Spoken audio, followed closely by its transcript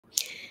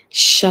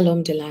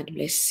Shalom, the Lord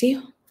bless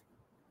you.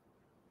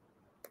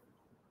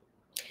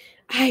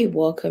 I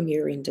welcome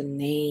you in the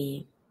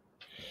name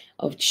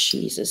of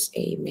Jesus.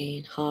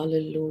 Amen.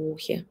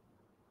 Hallelujah.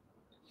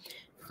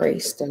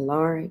 Praise the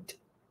Lord.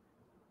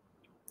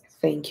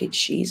 Thank you,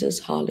 Jesus.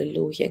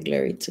 Hallelujah.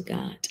 Glory to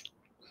God.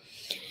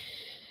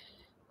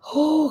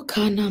 Oh,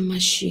 kana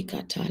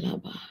mashika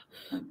talaba.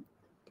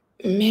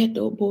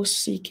 Medobo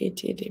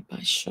sikete de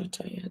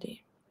bashata yade.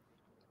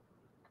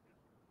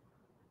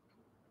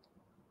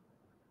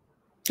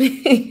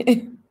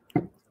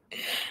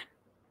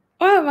 Why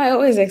am I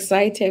always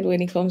excited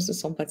when it comes to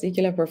some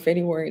particular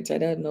prophetic words? I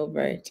don't know,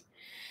 but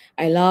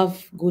I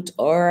love good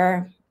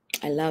aura.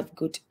 I love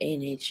good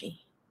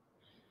energy.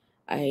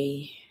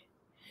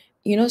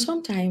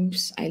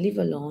 Sometimes I live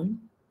alone,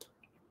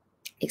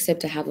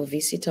 except I have a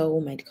visitor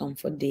who might come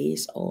for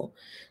days or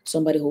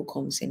somebody who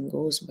comes and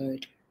goes,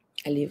 but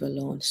I live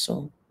alone.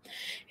 So,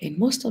 and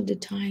most of the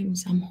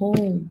times I'm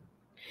home.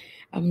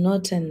 I'm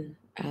not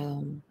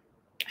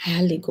I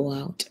hardly go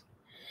out.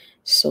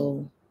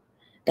 So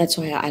that's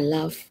why I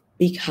love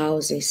big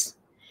houses.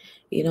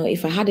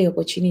 If I had the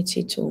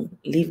opportunity to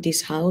leave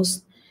this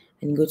house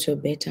and go to a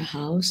better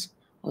house,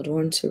 I'd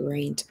want to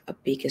rent a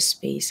bigger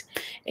space.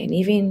 And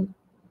even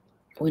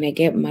when I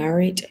get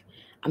married,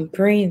 I'm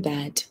praying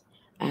that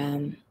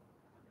um,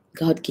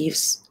 God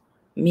gives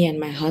me and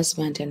my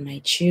husband and my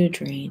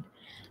children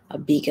a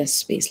bigger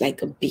space,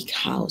 like a big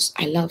house.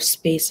 I love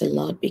space a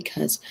lot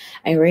because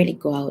I rarely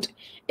go out,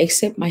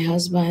 except my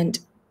husband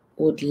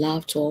would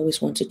love to always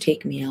want to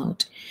take me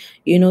out.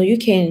 You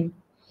can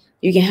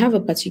have a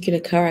particular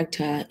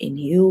character in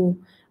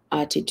you,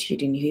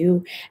 attitude in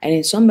you, and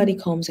then somebody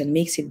comes and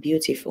makes it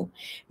beautiful.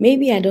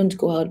 Maybe I don't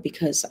go out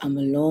because I'm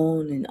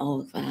alone and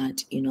all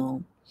that.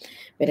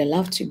 But I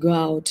love to go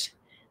out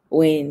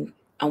when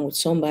I'm with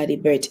somebody,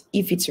 but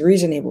if it's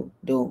reasonable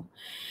though,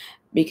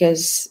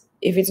 because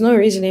if it's not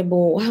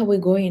reasonable, why are we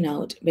going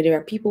out? But there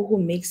are people who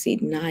makes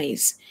it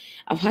nice.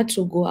 I've had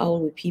to go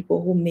out with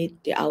people who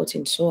made the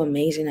outing so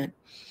amazing, and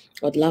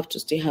I'd love to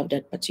still have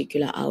that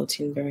particular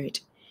outing, but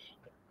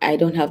I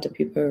don't have the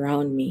people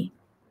around me.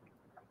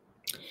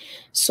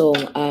 So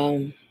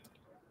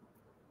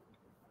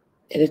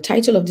the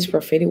title of this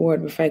prophetic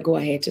word, before I go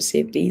ahead to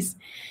say this,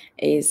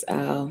 is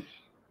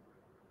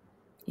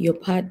your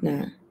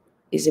partner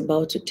is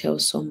about to tell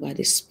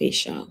somebody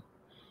special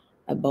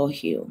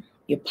about you.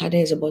 Your partner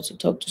is about to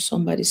talk to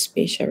somebody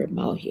special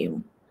about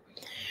you.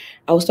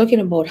 I was talking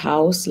about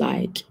house,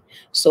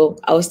 so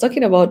I was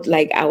talking about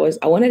I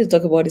wanted to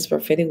talk about this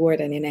prophetic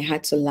word, and then I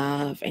had to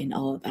laugh and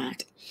all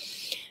that.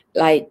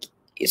 Like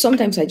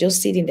sometimes I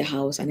just sit in the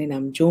house and then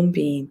I'm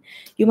jumping.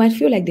 You might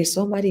feel like there's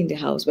somebody in the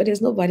house, but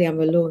there's nobody.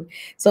 I'm alone.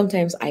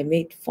 Sometimes I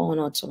make fun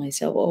out to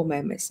myself, all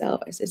by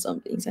myself. I say some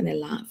things and I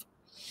laugh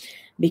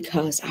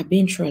because I've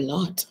been through a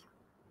lot.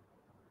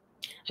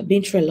 I've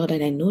been through a lot,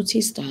 and I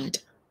noticed that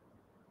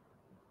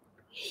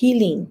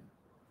healing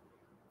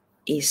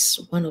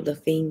is one of the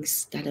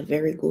things that are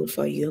very good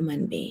for a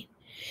human being.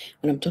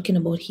 When I'm talking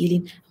about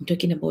healing, I'm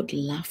talking about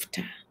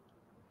laughter.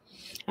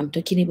 I'm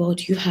talking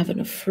about you having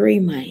a free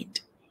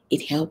mind.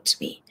 It helped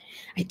me.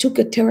 I took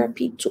a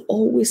therapy to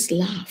always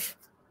laugh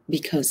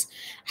because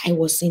I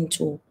was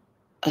into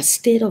a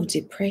state of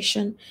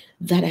depression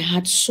that I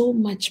had so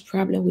much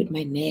problem with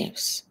my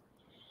nerves,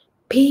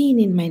 pain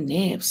in my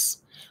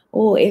nerves.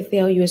 Oh,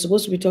 Ethel, you're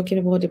supposed to be talking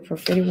about the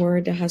prophetic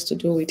word that has to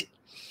do with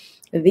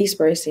this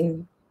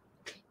person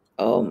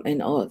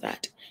and all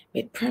that.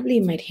 But probably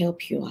it might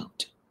help you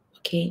out.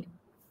 Okay.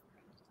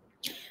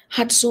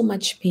 Had so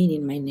much pain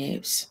in my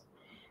nerves,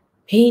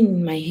 pain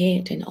in my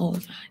head and all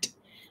that.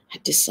 I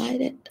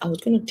decided I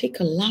was going to take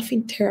a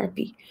laughing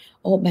therapy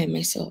all by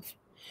myself.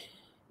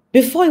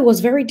 Before, it was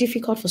very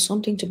difficult for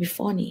something to be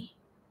funny,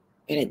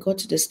 but I got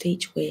to the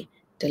stage where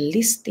the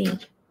least thing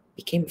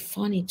became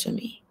funny to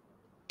me.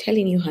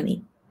 Telling you,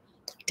 honey,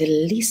 the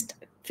least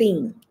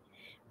thing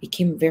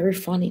became very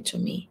funny to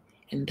me.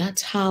 And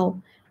that's how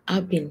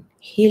I've been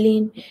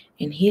healing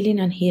and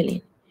healing and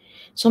healing.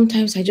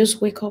 Sometimes I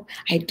just wake up,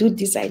 I do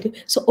this, I do.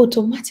 So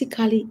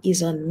automatically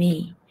is on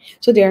me.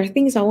 So there are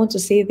things I want to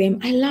say to them.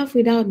 I laugh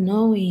without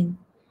knowing.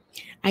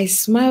 I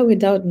smile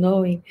without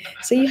knowing.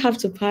 So you have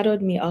to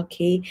pardon me,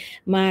 okay?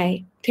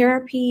 My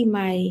therapy,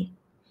 my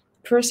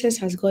process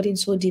has gotten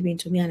so deep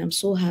into me, and I'm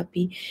so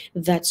happy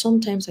that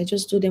sometimes I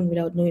just do them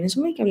without knowing. And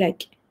sometimes I'm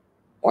like,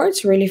 or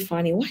it's really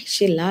funny. Why is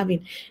she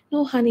laughing?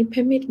 No, honey,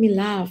 permit me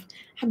laugh.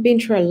 I've been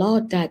through a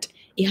lot that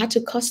it had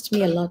to cost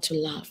me a lot to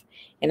laugh.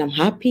 And I'm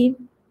happy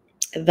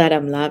that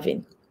I'm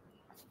laughing.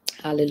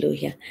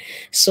 Hallelujah.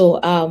 So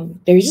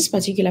there is this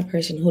particular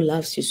person who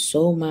loves you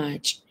so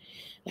much,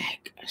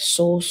 like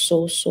so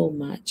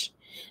much.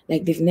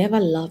 Like they've never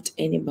loved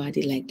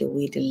anybody like the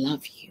way they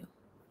love you.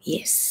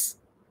 Yes.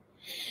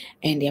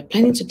 And they're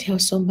planning to tell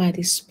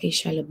somebody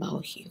special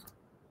about you.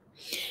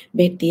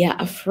 But they are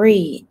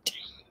afraid.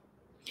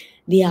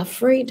 They are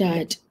afraid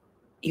that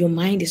your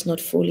mind is not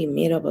fully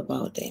made up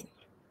about them.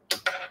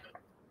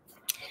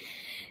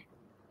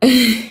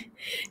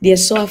 They are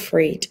so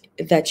afraid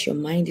that your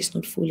mind is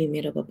not fully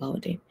made up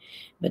about them.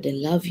 but they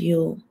love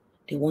you.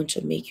 They want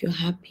to make you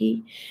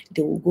happy.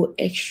 They will go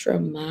extra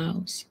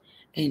miles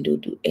and they'll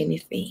do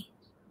anything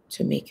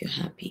to make you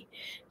happy.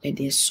 But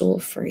they're so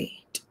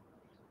afraid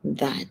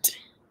that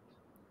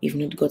you've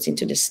not gotten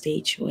to the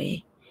stage where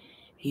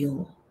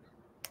you're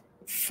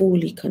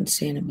fully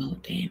concerned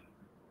about them.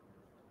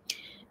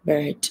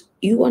 But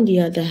you, on the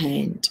other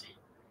hand,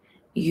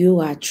 you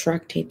are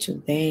attracted to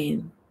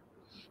them.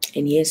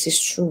 And yes, it's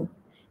true.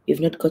 You've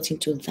not gotten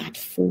to that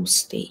full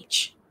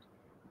stage.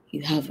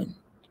 You haven't.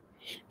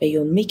 But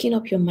you're making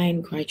up your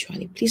mind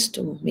gradually. Please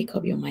do make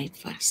up your mind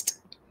fast.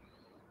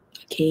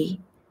 Okay?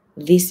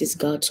 This is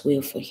God's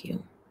will for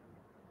you.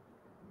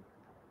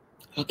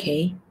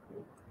 Okay?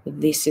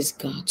 This is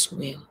God's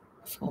will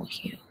for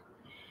you.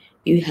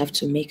 You have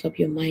to make up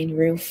your mind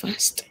real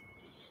fast.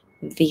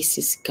 This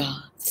is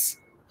God's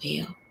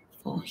will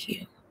for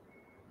you.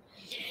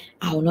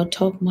 I will not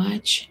talk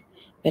much,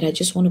 but I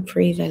just want to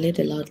pray that let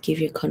the Lord give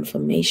you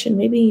confirmation,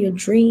 maybe in your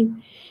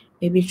dream,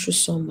 maybe through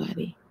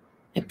somebody.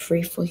 I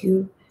pray for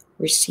you.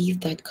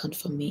 Receive that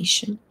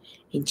confirmation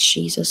in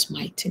Jesus'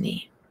 mighty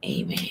name.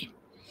 Amen.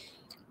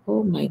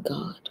 Oh my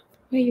God.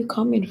 Where are you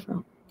coming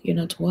from? You're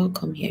not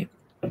welcome here.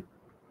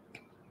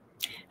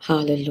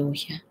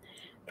 Hallelujah.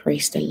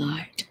 Praise the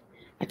Lord.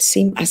 As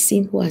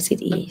simple as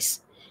it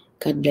is.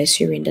 God bless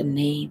you in the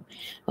name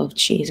of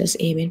Jesus.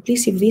 Amen.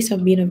 Please, if these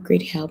have been of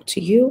great help to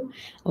you,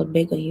 I would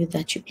beg on you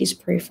that you please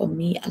pray for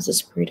me as the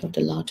Spirit of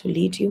the Lord to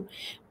lead you.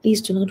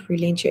 Please do not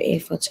relent your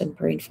efforts on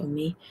praying for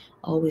me.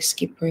 Always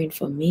keep praying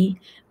for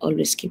me.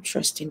 Always keep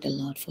trusting the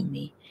Lord for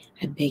me.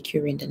 I beg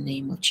you in the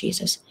name of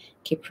Jesus.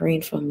 Keep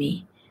praying for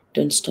me.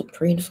 Don't stop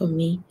praying for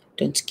me.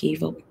 Don't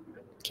give up.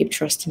 Keep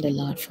trusting the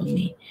Lord for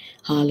me.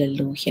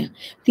 Hallelujah.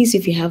 Please,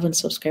 if you haven't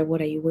subscribed,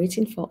 what are you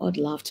waiting for? I'd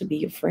love to be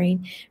your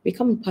friend.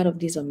 Become a part of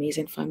this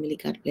amazing family.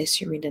 God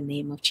bless you in the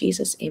name of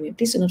Jesus. Amen.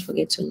 Please do not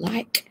forget to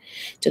like.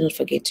 Do not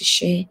forget to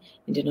share.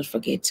 And do not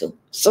forget to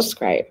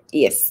subscribe.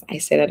 Yes, I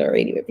said that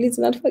already. But please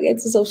do not forget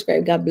to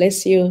subscribe. God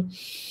bless you.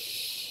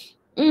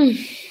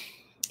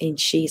 In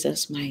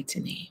Jesus'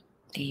 mighty name.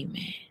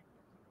 Amen.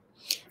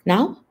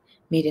 Now,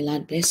 may the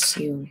Lord bless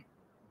you.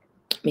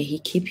 May He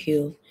keep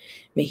you.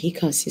 May He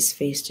cause His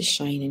face to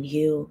shine on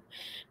you.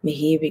 May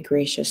He be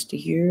gracious to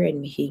you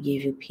and may He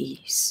give you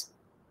peace.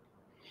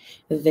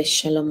 The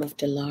shalom of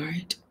the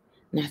Lord,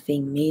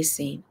 nothing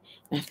missing,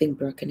 nothing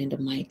broken in the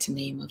mighty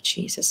name of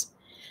Jesus.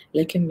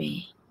 Look at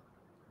me.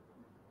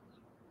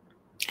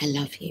 I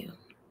love you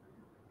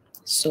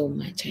so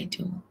much. I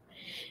do.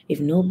 If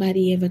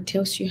nobody ever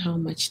tells you how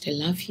much they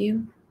love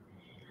you,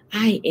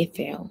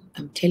 Ethel,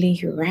 I'm telling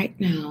you right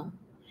now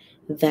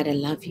that I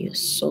love you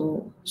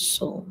so,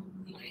 so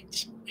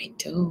much. I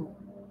do.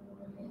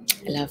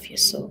 I love you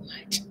so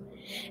much.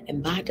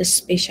 And by the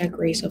special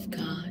grace of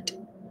God.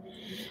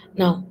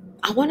 Now,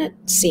 I want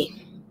to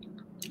see,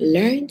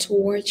 learn to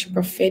watch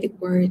prophetic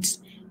words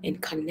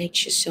and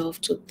connect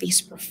yourself to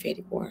these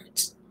prophetic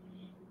words.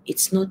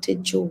 It's not a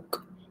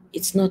joke.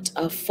 It's not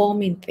a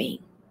forming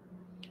thing.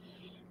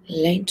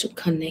 Learn to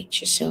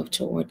connect yourself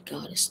to what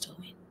God is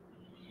doing.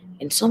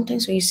 And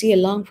sometimes when you see a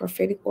long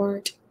prophetic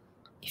word,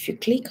 if you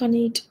click on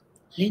it,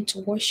 learn to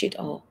watch it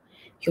all.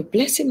 Your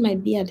blessing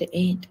might be at the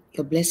end.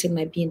 Your blessing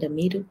might be in the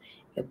middle.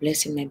 Your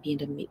blessing might be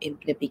in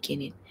the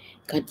beginning.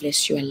 God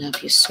bless you. I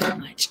love you so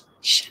much.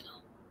 Shalom.